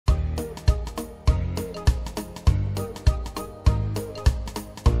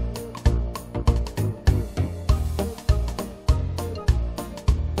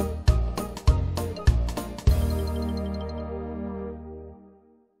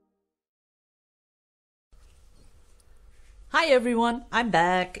Hi everyone, I'm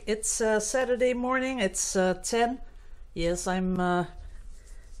back. It's Saturday morning, it's 10. Yes, I'm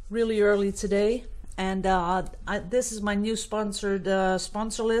really early today. And this is my new sponsored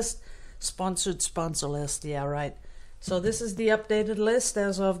sponsor list. Sponsored sponsor list, yeah, right. So this is the updated list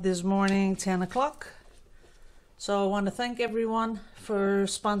as of this morning, 10 o'clock. So I want to thank everyone for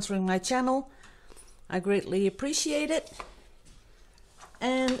sponsoring my channel. I greatly appreciate it.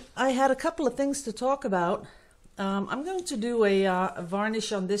 And I had a couple of things to talk about. I'm going to do a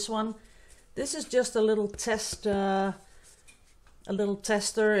varnish on this one. This is just a little test, a little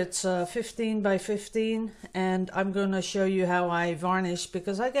tester. It's 15 by 15, and I'm going to show you how I varnish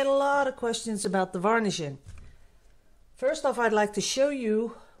because I get a lot of questions about the varnishing. First off, I'd like to show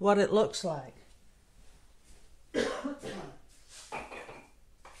you what it looks like.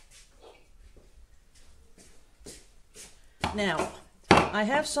 Now, I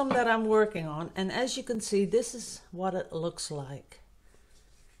have some that I'm working on, and as you can see, this is what it looks like.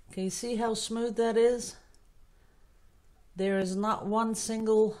 Can you see how smooth that is? There is not one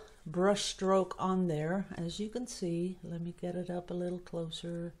single brush stroke on there, as you can see. Let me get it up a little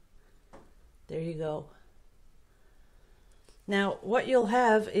closer. There you go. Now, what you'll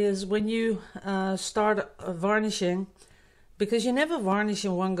have is when you start varnishing, because you never varnish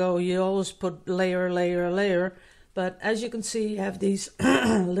in one go, you always put layer, layer, layer. But as you can see, you have these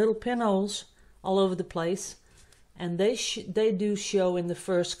little pinholes all over the place, and they do show in the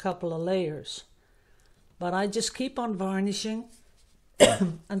first couple of layers. But I just keep on varnishing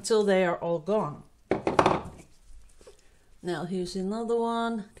until they are all gone. Now here's another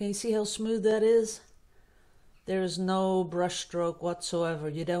one. Can you see how smooth that is? There is no brush stroke whatsoever.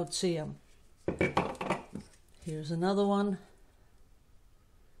 You don't see them. Here's another one.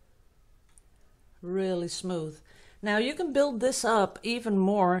 Really smooth. Now you can build this up even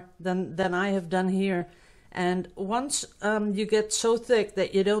more than I have done here, and once you get so thick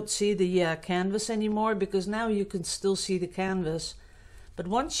that you don't see the canvas anymore, because now you can still see the canvas, but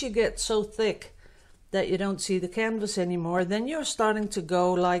once you get so thick that you don't see the canvas anymore, then you're starting to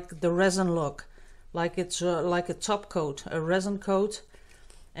go like the resin look, like it's like a top coat, a resin coat.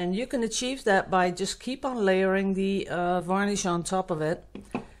 And you can achieve that by just keep on layering the varnish on top of it,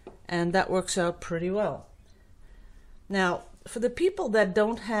 and that works out pretty well. Now, for the people that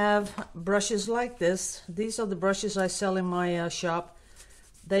don't have brushes like this, these are the brushes I sell in my shop.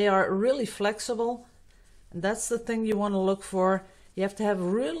 They are really flexible, and that's the thing you want to look for. You have to have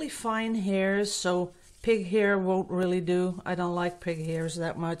really fine hairs, so pig hair won't really do. I don't like pig hairs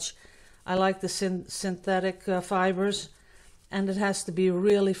that much. I like the synthetic fibers, and it has to be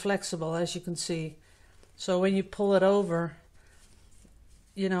really flexible, as you can see. So when you pull it over,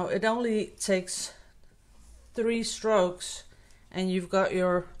 you know, it only takes 3 strokes and you've got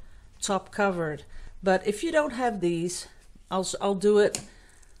your top covered. But if you don't have these, I'll do it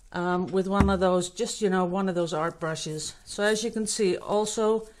with one of those, just, you know, one of those art brushes. So as you can see,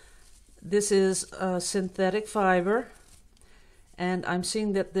 also this is a synthetic fiber, and I'm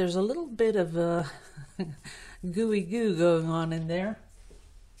seeing that there's a little bit of a gooey goo going on in there.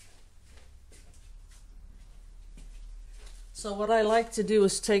 So what I like to do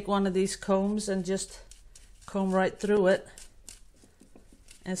is take one of these combs and just comb right through it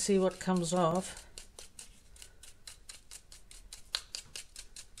and see what comes off.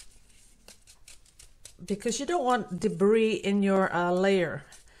 Because you don't want debris in your layer,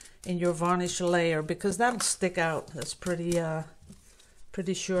 in your varnish layer, because that'll stick out. That's pretty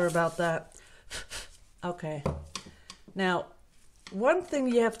sure about that. Okay. Now, one thing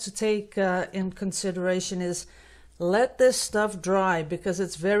you have to take in consideration is let this stuff dry, because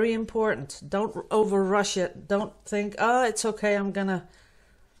it's very important. Don't over rush it. Don't think, oh, it's okay, I'm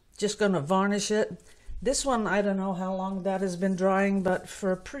just gonna varnish it. This one, I don't know how long that has been drying, but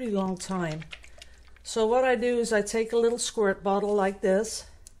for a pretty long time. So what I do is I take a little squirt bottle like this,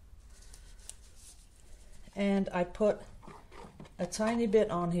 and I put a tiny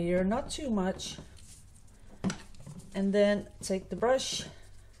bit on here, not too much, and then take the brush,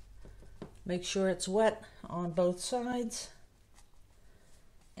 make sure it's wet on both sides,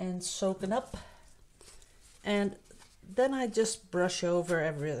 and soak it up, and then I just brush over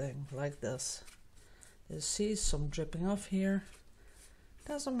everything like this. You see some dripping off here.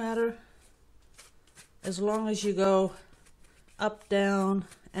 Doesn't matter, as long as you go up, down,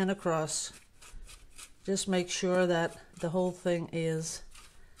 and across. Just make sure that the whole thing is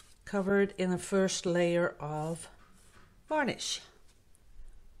covered in a first layer of varnish.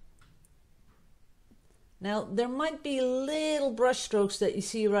 Now, there might be little brush strokes that you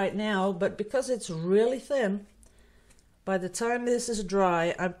see right now, but because it's really thin, by the time this is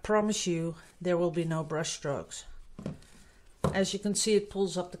dry, I promise you there will be no brush strokes. As you can see, it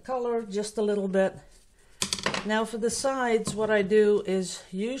pulls up the color just a little bit. Now for the sides, what I do is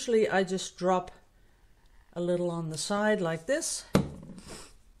usually I just drop a little on the side like this.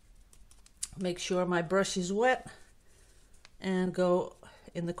 Make sure my brush is wet and go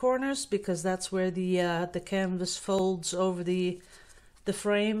in the corners, because that's where the canvas folds over the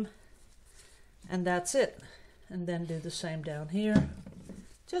frame, and that's it. And then do the same down here.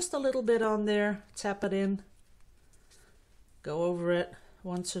 Just a little bit on there, tap it in, go over it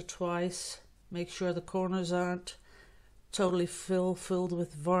once or twice. Make sure the corners aren't totally filled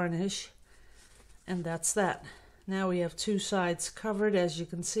with varnish. And that's that. Now we have two sides covered, as you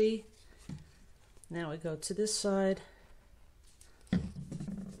can see. Now we go to this side.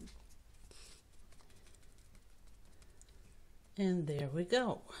 And there we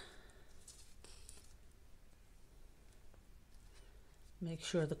go. Make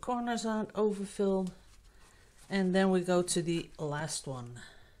sure the corners aren't overfilled. And then we go to the last one.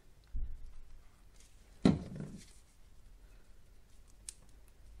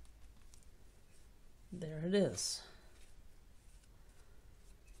 There it is.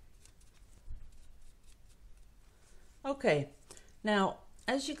 Okay, now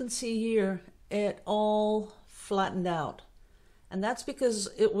as you can see here, it all flattened out. And that's because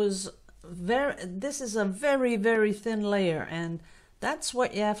it was this is a very, very thin layer, and that's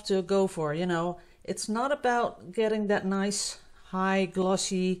what you have to go for. You know, it's not about getting that nice high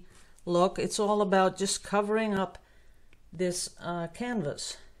glossy look. It's all about just covering up this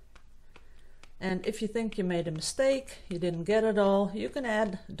canvas. And if you think you made a mistake, you didn't get it all, you can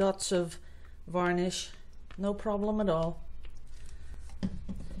add dots of varnish, no problem at all.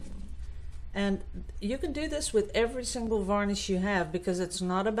 And you can do this with every single varnish you have, because it's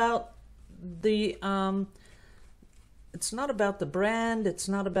not about the brand, it's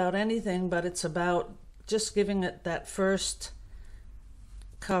not about anything, but it's about just giving it that first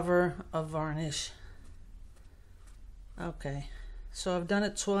cover of varnish. Okay, so I've done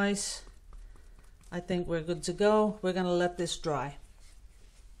it twice. I think we're good to go. We're going to let this dry.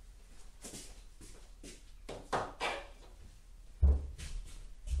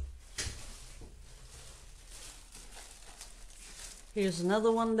 Here's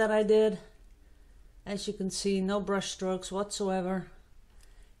another one that I did. As you can see, no brush strokes whatsoever.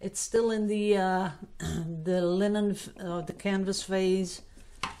 It's still in the linen, the canvas phase,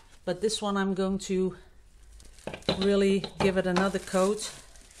 but this one I'm going to really give it another coat.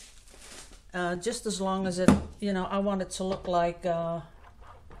 Just as long as it, you know, I want it to look like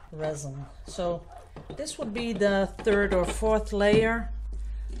resin. So this would be the third or fourth layer.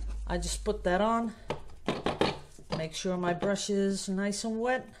 I just put that on. Make sure my brush is nice and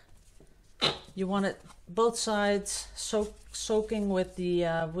wet. You want it both sides soaking with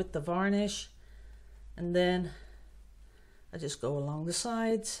the varnish, and then I just go along the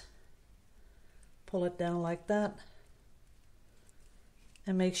sides, pull it down like that,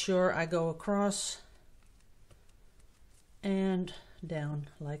 and make sure I go across and down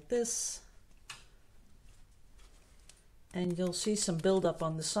like this. And you'll see some buildup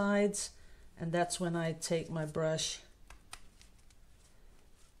on the sides, and that's when I take my brush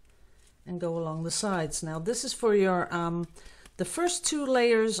and go along the sides. Now this is for your the first two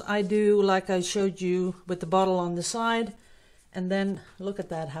layers I do like I showed you with the bottle on the side, and then look at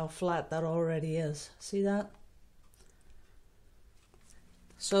that, how flat that already is. See that?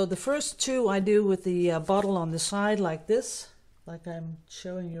 So the first two I do with the bottle on the side like this, like I'm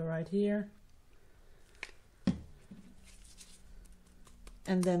showing you right here.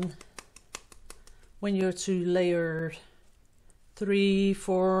 And then when you're to layer 3,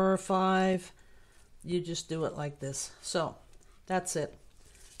 4, 5, you just do it like this. So that's it.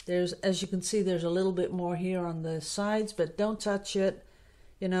 There's, as you can see, there's a little bit more here on the sides, but don't touch it.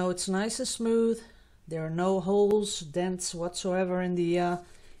 You know, it's nice and smooth. There are no holes, dents whatsoever in the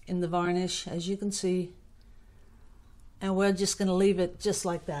varnish, as you can see. And we're just going to leave it just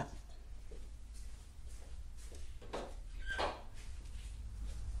like that.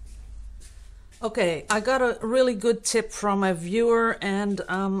 Okay, I got a really good tip from a viewer, and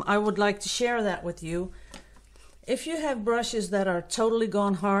I would like to share that with you. If you have brushes that are totally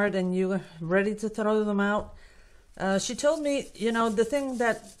gone hard and you're ready to throw them out, she told me, you know, the thing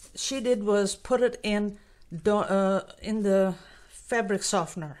that she did was put it in the fabric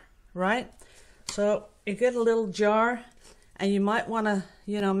softener, right? So you get a little jar, and you might want to,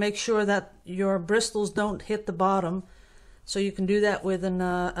 you know, make sure that your bristles don't hit the bottom. So you can do that with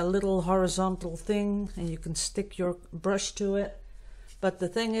a little horizontal thing, and you can stick your brush to it. But the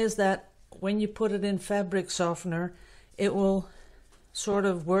thing is that when you put it in fabric softener, it will sort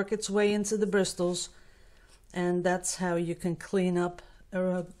of work its way into the bristles, and that's how you can clean up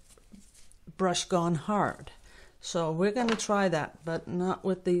a brush gone hard. So we're going to try that, but not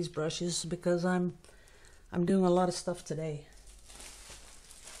with these brushes because I'm doing a lot of stuff today.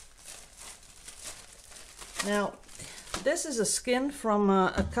 Now, this is a skin from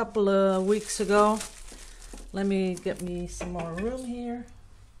a couple of weeks ago. Let me get me some more room here.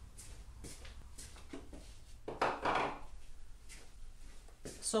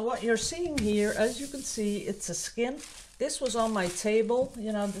 So what you're seeing here, as you can see, it's a skin. This was on my table.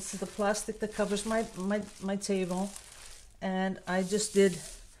 You know, this is the plastic that covers my table. And I just did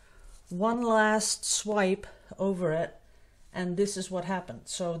one last swipe over it, and this is what happened.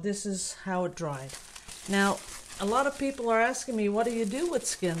 So this is how it dried. Now, a lot of people are asking me, what do you do with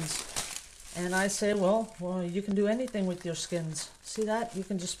skins? And I say, well, you can do anything with your skins. See that? You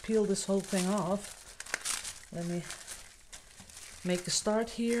can just peel this whole thing off. Let me make a start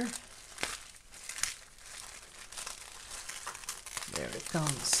here. There it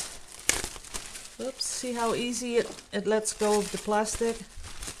comes. Oops, see how easy it lets go of the plastic?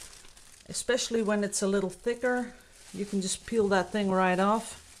 Especially when it's a little thicker. You can just peel that thing right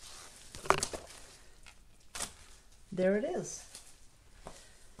off. There it is.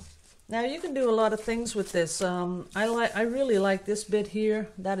 Now you can do a lot of things with this. I really like this bit here.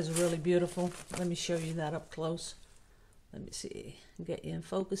 That is really beautiful. Let me show you that up close. Let me see, get you in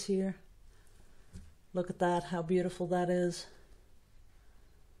focus here. Look at that, how beautiful that is.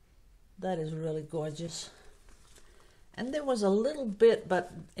 That is really gorgeous. And there was a little bit,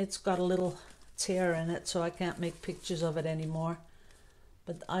 but it's got a little tear in it, so I can't make pictures of it anymore.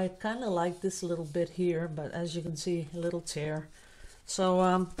 But I kind of like this little bit here, but as you can see, a little tear.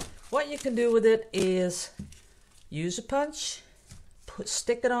 So what you can do with it is use a punch,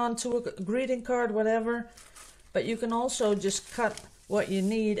 stick it onto a greeting card, whatever. But you can also just cut what you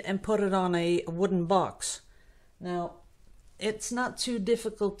need and put it on a wooden box. Now, it's not too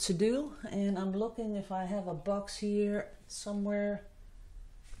difficult to do, and I'm looking if I have a box here somewhere.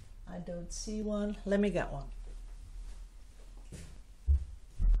 I don't see one. Let me get one.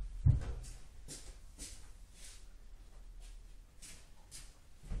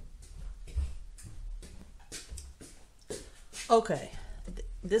 Okay,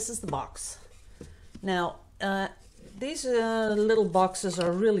 this is the box. Now, these little boxes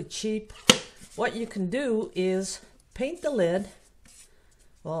are really cheap. What you can do is paint the lid.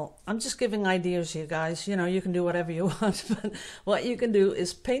 Well, I'm just giving ideas here, guys. You know, you can do whatever you want. But what you can do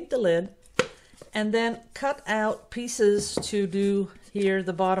is paint the lid and then cut out pieces to do here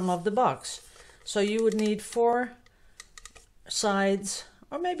the bottom of the box. So you would need 4 sides,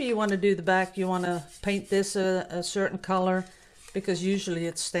 or maybe you want to do the back. You want to paint this a certain color, because usually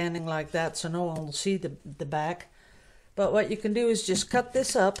it's standing like that, so no one will see the back. But what you can do is just cut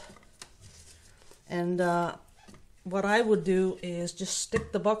this up, and what I would do is just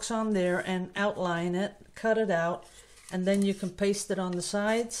stick the box on there and outline it, cut it out, and then you can paste it on the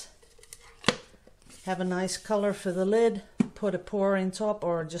sides. Have a nice color for the lid, put a pouring top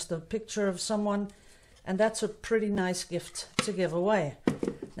or just a picture of someone, and that's a pretty nice gift to give away.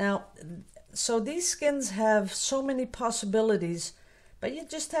 Now, so these skins have so many possibilities, but you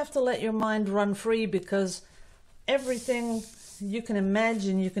just have to let your mind run free, because everything you can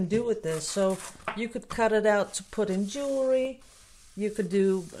imagine you can do with this. So you could cut it out to put in jewelry. You could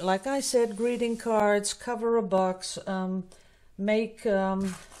do, like I said, greeting cards, cover a box, make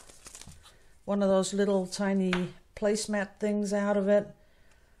one of those little tiny placemat things out of it,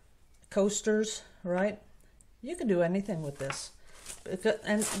 coasters, right? You can do anything with this.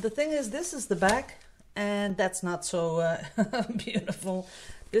 And the thing is, this is the back, and that's not so beautiful.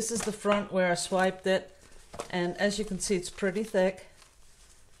 This is the front where I swiped it, and as you can see, it's pretty thick.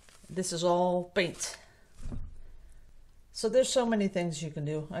 This is all paint. So there's so many things you can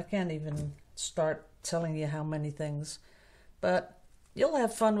do. I can't even start telling you how many things, but you'll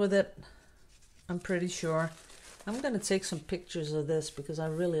have fun with it, I'm pretty sure. I'm going to take some pictures of this because I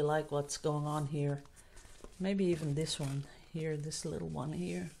really like what's going on here. Maybe even this one here, this little one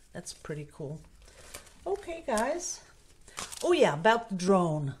here. That's pretty cool. Okay, guys. Oh yeah, about the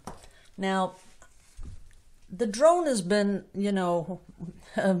drone. Now, the drone has been, you know,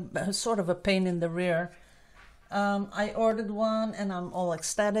 sort of a pain in the rear. I ordered one and I'm all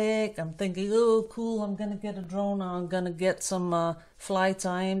ecstatic. I'm thinking, oh, cool, I'm going to get a drone. I'm going to get some fly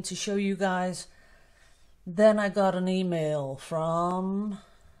time to show you guys. Then I got an email from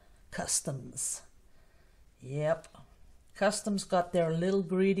Customs. Yep. Customs got their little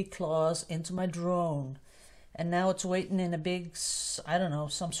greedy claws into my drone. And now it's waiting in a big, I don't know,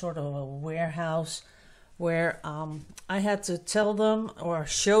 some sort of a warehouse where I had to tell them or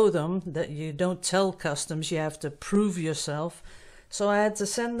show them that you don't tell customs, you have to prove yourself. So I had to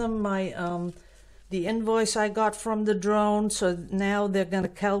send them my the invoice I got from the drone, so now they're going to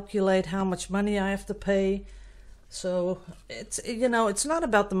calculate how much money I have to pay. So it's, you know, it's not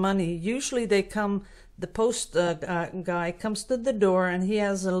about the money. Usually they come, the post guy comes to the door and he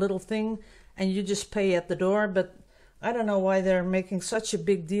has a little thing and you just pay at the door. But I don't know why they're making such a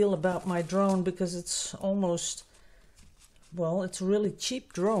big deal about my drone, because it's almost, well, it's a really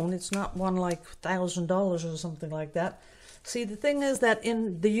cheap drone. It's not one like $1,000 or something like that. See, the thing is that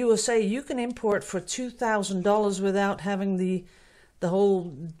in the USA, you can import for $2,000 without having the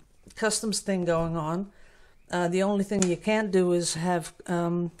whole customs thing going on. The only thing you can't do is have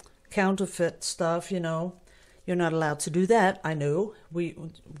counterfeit stuff, you know. You're not allowed to do that, I know.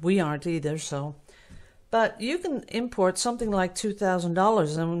 We aren't either, so. But you can import something like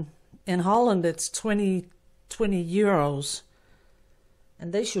 $2,000, and in Holland it's 20 euros.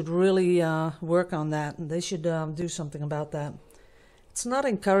 And they should really work on that, and they should do something about that. It's not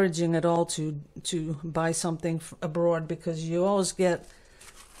encouraging at all to buy something abroad, because you always get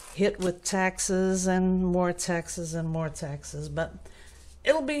hit with taxes and more taxes and more taxes. But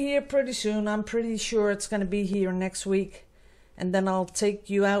it'll be here pretty soon. I'm pretty sure it's going to be here next week. And then I'll take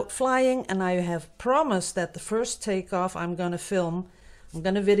you out flying, and I have promised that the first takeoff I'm going to film. I'm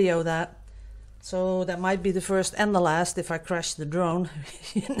going to video that. So that might be the first and the last if I crash the drone.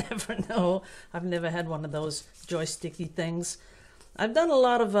 You never know. I've never had one of those joysticky things. I've done a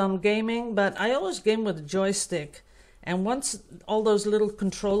lot of gaming, but I always game with a joystick. And once all those little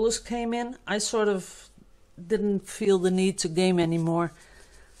controllers came in, I sort of didn't feel the need to game anymore,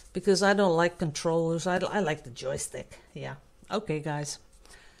 because I don't like controllers. I like the joystick. Yeah. Okay, guys.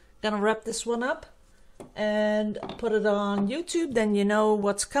 Gonna wrap this one up and put it on YouTube. Then you know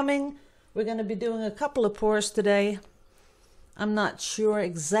what's coming. We're going to be doing a couple of pours today. I'm not sure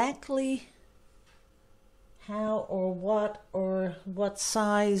exactly how or what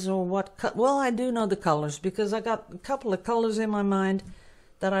size or what cut. Well, I do know the colors, because I got a couple of colors in my mind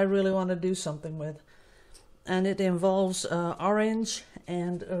that I really want to do something with. And it involves orange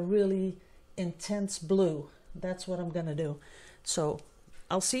and a really intense blue. That's what I'm going to do. So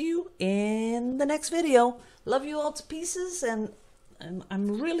I'll see you in the next video. Love you all to pieces, and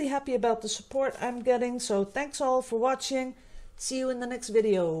I'm really happy about the support I'm getting. So thanks all for watching. See you in the next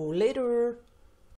video. Later.